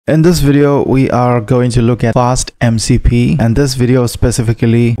In this video, we are going to look at FastMCP, and this video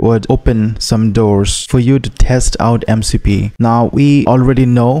specifically would open some doors for you to test out MCP. Now, we already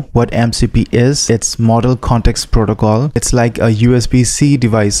know what MCP is. It's Model Context Protocol. It's like a USB-C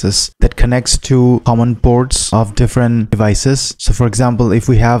devices that connects to common ports of different devices. So for example, if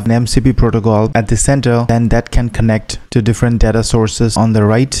we have an MCP protocol at the center, then that can connect to different data sources on the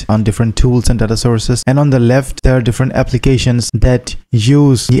right, on different tools and data sources, and on the left there are different applications that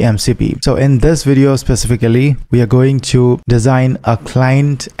use the MCP. So in this video specifically, we are going to design a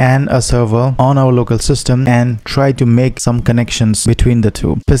client and a server on our local system and try to make some connections between the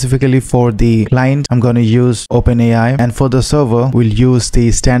two. Specifically for the client, I'm going to use OpenAI, and for the server, we'll use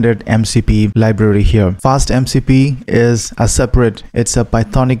the standard MCP library here. FastMCP is it's a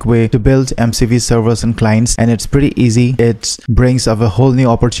Pythonic way to build MCP servers and clients, and it's pretty easy. It brings up a whole new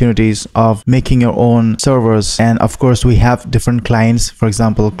opportunities of making your own servers, and of course we have different clients. For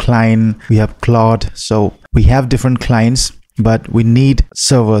example, we have Claude, so we have different clients, but we need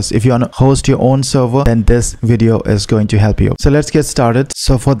servers. If you want to host your own server, then this video is going to help you. So let's get started.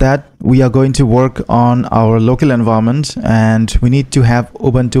 So for that, we are going to work on our local environment, and we need to have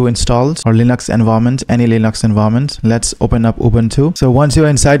Ubuntu installed, or Linux environment, any Linux environment. Let's open up Ubuntu. So once you're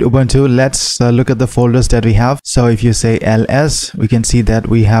inside Ubuntu, let's look at the folders that we have. So if you say ls, we can see that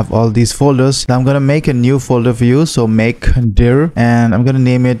we have all these folders. Now I'm going to make a new folder for you. So make dir, and I'm going to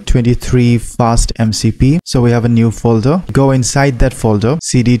name it 23 FastMCP. So we have a new folder. Go inside that folder,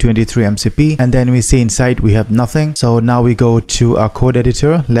 cd 23 mcp, and then we see inside we have nothing. So now we go to our code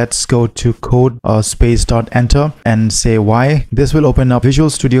editor. Let's go to code space dot enter and say y. This will open up Visual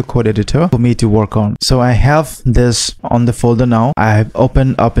Studio Code Editor for me to work on. So I have this on the folder now. I have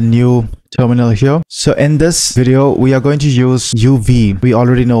opened up a new terminal here. So in this video, we are going to use UV. We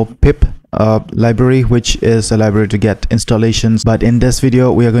already know pip library, which is a library to get installations, but in this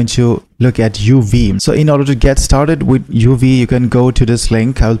video we are going to look at UV. So in order to get started with UV, you can go to this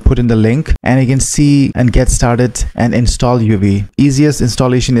link. I'll put in the link, and you can see and get started and install UV. Easiest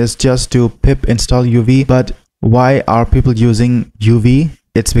installation is just to pip install UV. But why are people using UV?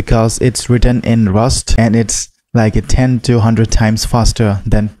 It's because it's written in Rust, and it's like 10 to 100 times faster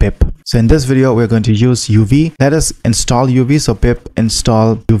than pip. So in this video, we're going to use UV. Let us install UV. So pip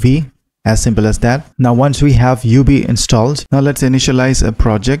install UV. As simple as that. Now once we have UV installed, now let's initialize a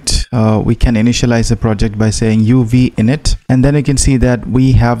project. We can initialize a project by saying UV init, and then you can see that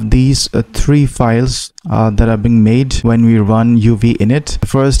we have these three files that are being made when we run UV init. The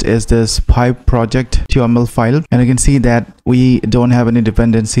first is this pipe project .yml file, and you can see that we don't have any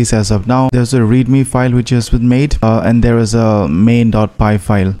dependencies as of now. There's a readme file which has been made, and there is a main.py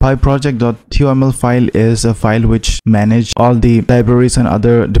file. Pipe project.yml file is a file which manages all the libraries and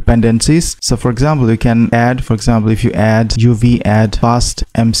other dependencies. So for example, you can add, for example, if you add UV add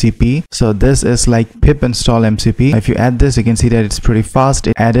FastMCP, so this is like pip install MCP. If you add this, you can see that it's pretty fast.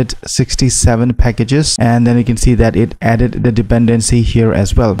 It added 67 packages, and then you can see that it added the dependency here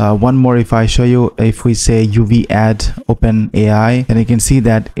as well. One more, if I show you, if we say UV add OpenAI, then you can see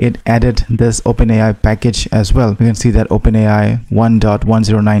that it added this OpenAI package as well. You can see that OpenAI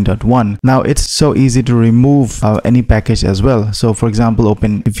 1.109.1. Now it's so easy to remove any package as well. So for example,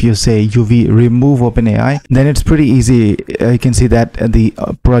 if you say UV remove OpenAI, then it's pretty easy. You can see that the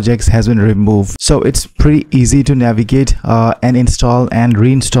projects has been removed. So it's pretty easy to navigate and install and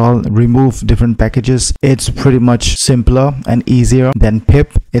reinstall, remove different packages. It's pretty much simpler and easier than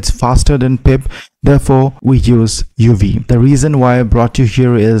pip. It's faster than pip. Therefore, we use UV. The reason why I brought you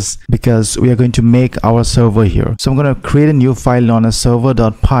here is because we are going to make our server here. So I'm going to create a new file known as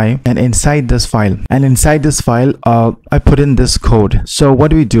server.py, and inside this file, I put in this code. So what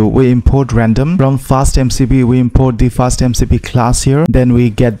do? We import random from FastMCP. We import the FastMCP class here. Then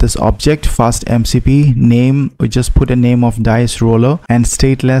we get this object FastMCP name. We just put a name of dice roller, and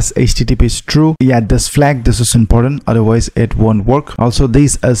stateless HTTP is true. We add this flag. This is important, otherwise it won't work. Also,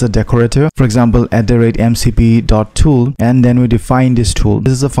 this is a decorator. For example, @mcp.tool, and then we define this tool.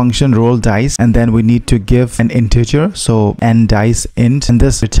 This is a function roll dice, and then we need to give an integer, so n dice int, and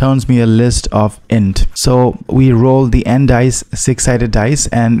this returns me a list of int. So we roll the n dice 6-sided dice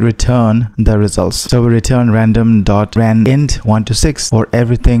and return the results. So we return random.ran int 1 to 6 for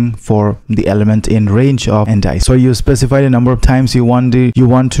everything for the element in range of n dice. So you specify the number of times you want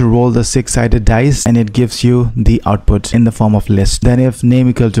to roll the 6-sided dice, and it gives you the output in the form of list. Then if name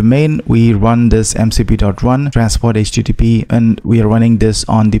equal to main, we run this mcp.run transport http, and we are running this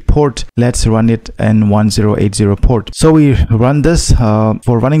on the port. Let's run it in 1080 port. So we run this.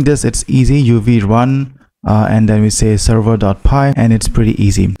 For running this, it's easy. UV run and then we say server.py, and it's pretty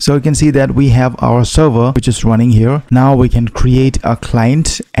easy. So you can see that we have our server which is running here. Now we can create a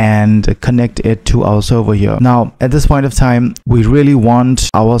client and connect it to our server here. Now at this point of time, we really want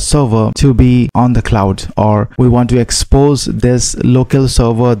our server to be on the cloud, or we want to expose this local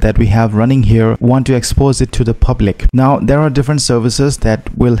server that we have running here, want to expose it to the public. Now there are different services that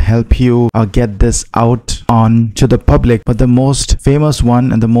will help you get this out on to the public, but the most famous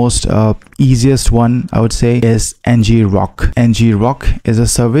one and the most easiest one I would say is ngrok. Ngrok is a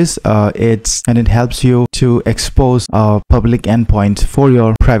service. It helps you to expose a public endpoint for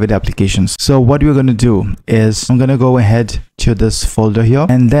your private applications. So what we're going to do is I'm going to go ahead to this folder here,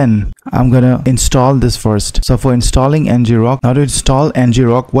 and then I'm going to install this first. So for installing ngrok, now to install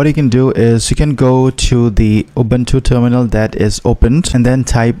ngrok, what you can do is you can go to the Ubuntu terminal that is opened, and then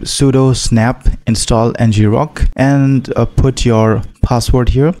type sudo snap install ngrok and put your password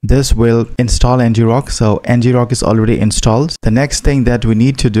here. This will install ngrok. So ngrok is already installed. The next thing that we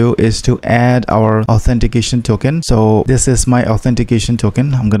need to do is to add our authentication token. So this is my authentication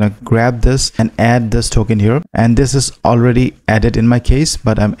token. I'm gonna grab this and add this token here, and this is already added in my case,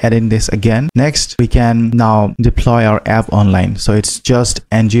 but I'm adding this again. Next, we can now deploy our app online. So it's just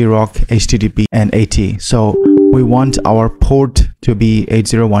ngrok http and at. So we want our port to be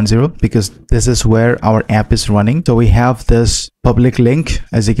 8010 because this is where our app is running. So we have this public link.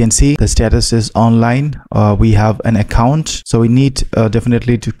 As you can see, the status is online. We have an account, so we need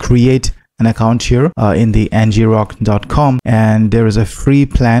definitely to create an account here in the ngrok.com, and there is a free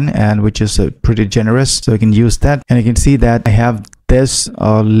plan, and which is pretty generous, so you can use that. And you can see that I have this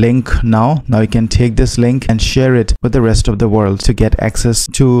link now. You can take this link and share it with the rest of the world to get access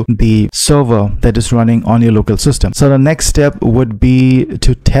to the server that is running on your local system. So the next step would be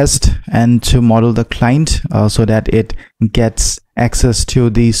to test and to model the client so that it gets access to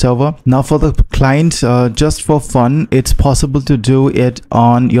the server. Now for the client, just for fun, it's possible to do it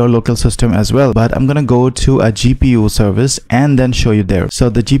on your local system as well, but I'm gonna go to a GPU service and then show you there. So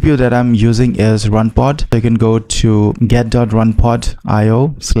the GPU that I'm using is Runpod. So you can go to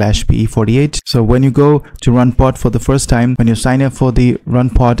get.runpod.io/pe48. So when you go to Runpod for the first time, when you sign up for the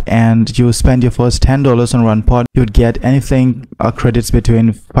Runpod and you spend your first $10 on Runpod, you would get anything credits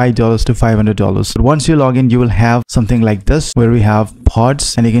between $5 to $500. But once you log in, you will have something like this where we have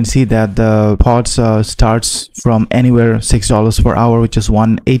pods, and you can see that the pods starts from anywhere $6 per hour, which is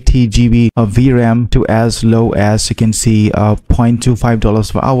 180 GB of VRAM, to as low as you can see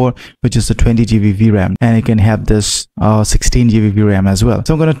 $0.25 per hour, which is a 20 GB VRAM, and you can have this 16 GB VRAM as well.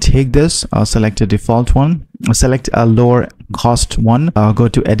 So I'm going to take this, select a default one, select a lower cost one, go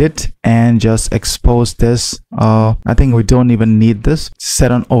to edit and just expose this. I think we don't even need this.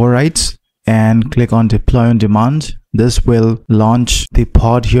 Set on overrides and click on deploy on demand. This will launch the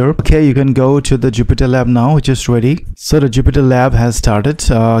pod here. Okay, you can go to the Jupyter Lab now, which is ready. So the Jupyter Lab has started.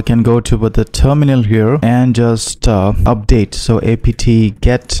 Can go to the terminal here and just update. So apt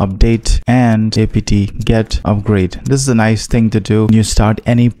get update and apt get upgrade. This is a nice thing to do when you start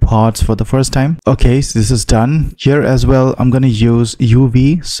any pods for the first time. Okay, so this is done. Here as well, I'm going to use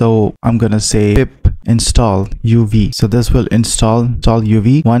UV. So I'm going to say pip install UV. So this will install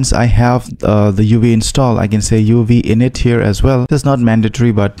UV. Once I have the UV installed, I can say UV init here as well. It's not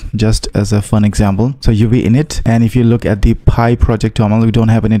mandatory, but just as a fun example. So UV init, and if you look at the Pi project terminal, we don't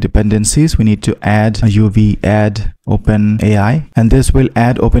have any dependencies. We need to add a UV add OpenAI, and this will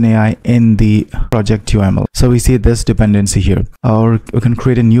add OpenAI in the project UML. So we see this dependency here. Or we can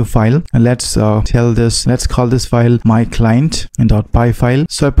create a new file, and let's call this file my client.py file.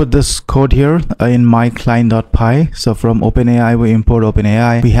 So I put this code here in my client.py. So from OpenAI we import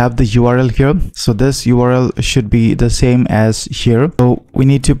OpenAI. We have the URL here. So this URL should be the same as here. So we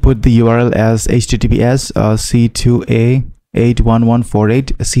need to put the URL as https c2a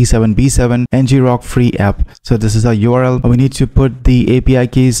 81148 c7b7 ngrok free app. So this is our URL. We need to put the API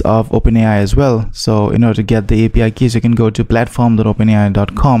keys of OpenAI as well. So in order to get the API keys, you can go to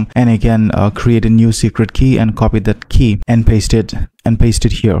platform.openai.com and you can create a new secret key and copy that key and paste it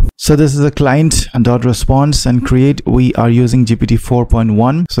here. So this is a client.response and create. We are using GPT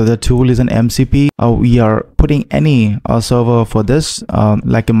 4.1. So the tool is an MCP. We are putting any server for this,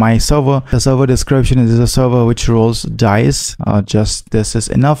 like my server. The server description is a server which rolls dice. Just this is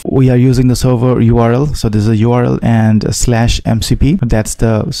enough. We are using the server URL. So this is a URL and /mcp. That's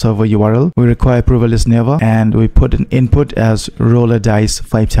the server URL. We require approval is never, and we put an input as roll a dice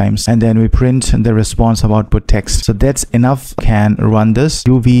 5 times, and then we print the response of output text. So that's enough. Can run this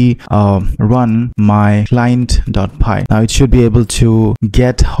uv run my client.py. Now it should be able to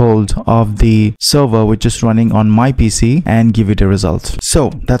get hold of the server which is running on my PC and give it a result. So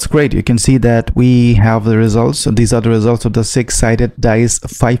that's great. You can see that we have the results. So these are the results of the 6-sided dice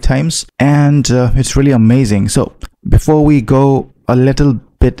 5 times, and it's really amazing. So before we go a little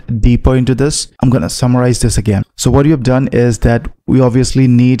bit deeper into this, I'm gonna summarize this again. So what you have done is that we obviously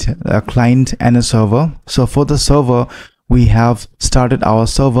need a client and a server. So for the server, we have started our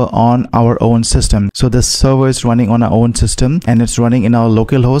server on our own system. So the server is running on our own system and it's running in our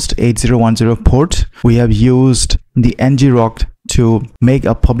localhost 8010 port. We have used the ngrok to make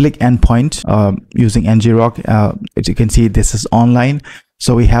a public endpoint using ngrok. As you can see, this is online.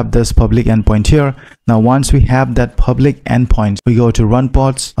 So we have this public endpoint here. Now once we have that public endpoint, we go to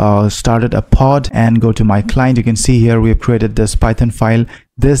Runpods, started a pod, and go to my client. You can see here we have created this Python file.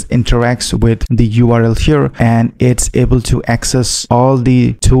 This interacts with the URL here, and it's able to access all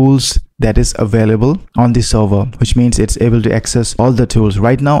the tools that is available on the server, which means it's able to access all the tools.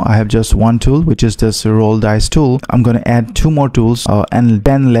 Right now I have just one tool, which is this roll dice tool. I'm going to add 2 more tools, and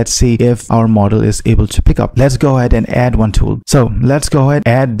then let's see if our model is able to pick up. Let's go ahead and add one tool. So let's go ahead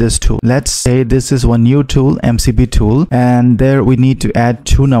and add this tool. Let's say this is one new tool, MCP tool, and there we need to add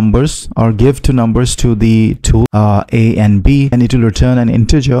 2 numbers or give 2 numbers to the tool A and B, and it will return an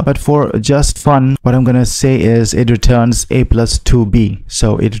integer. But for just fun, what I'm going to say is it returns A plus 2B.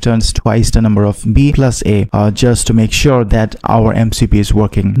 So it returns twice the number of B plus A, just to make sure that our MCP is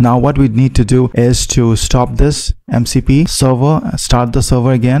working. Now what we need to do is to stop this MCP server, start the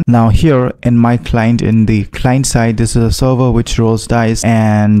server again. Now here in my client, in the client side, this is a server which rolls dice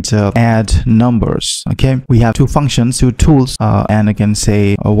and add numbers. Okay, we have 2 functions, 2 tools, and I can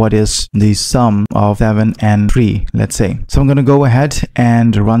say what is the sum of 7 and 3, let's say. So I'm going to go ahead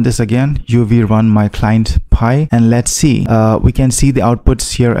and run this again, uv run my client py, and let's see. We can see the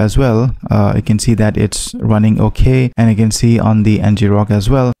outputs here as well. You can see that it's running okay, and you can see on the ngrok as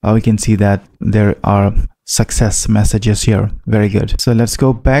well, we can see that there are success messages here. Very good. So let's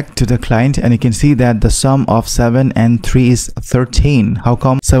go back to the client, and you can see that the sum of 7 and 3 is 13. How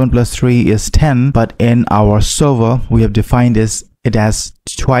come 7 plus 3 is 10? But in our server we have defined it as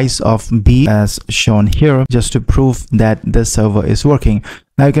twice of B as shown here, just to prove that the server is working.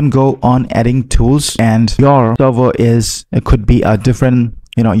 Now you can go on adding tools, and your server could be a different,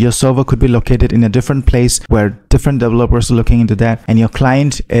 your server could be located in a different place where different developers are looking into that, and your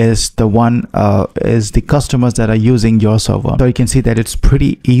client is the one is the customers that are using your server. So you can see that it's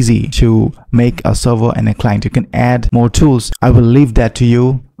pretty easy to make a server and a client. You can add more tools. I will leave that to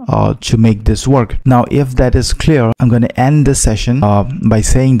you to make this work. Now if that is clear, I'm going to end this session by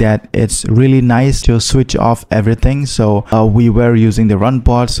saying that it's really nice to switch off everything. So we were using the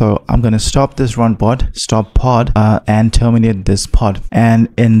Runpod, so I'm going to stop this Runpod, stop pod, and terminate this pod. And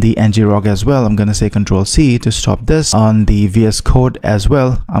in the ngrok as well, I'm going to say Control-C to stop this. On the VS Code as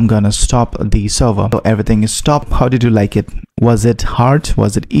well, I'm going to stop the server. So everything is stopped. How did you like it? Was it hard?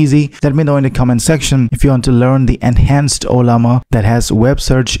 Was it easy? Let me know in the comment section. If you want to learn the enhanced Ollama that has web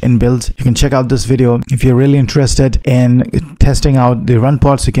search inbuilt, you can check out this video. If you're really interested in testing out the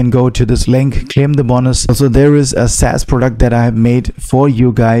Runpods, you can go to this link, claim the bonus. Also, there is a SAAS product that I have made for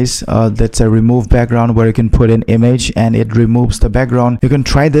you guys. That's a remove background, where you can put an image and it removes the background. You can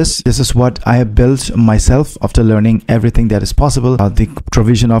try this. This is what I have built myself after learning everything that is possible. The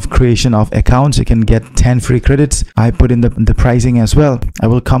provision of creation of accounts, you can get 10 free credits. I put in the pricing as well. I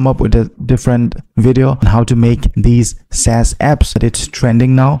will come up with a different video on how to make these SaaS apps. But it's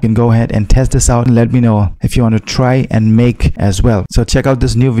trending now. You can go ahead and test this out and let me know if you want to try and make as well. So check out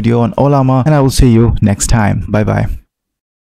this new video on Ollama, and I will see you next time. Bye bye.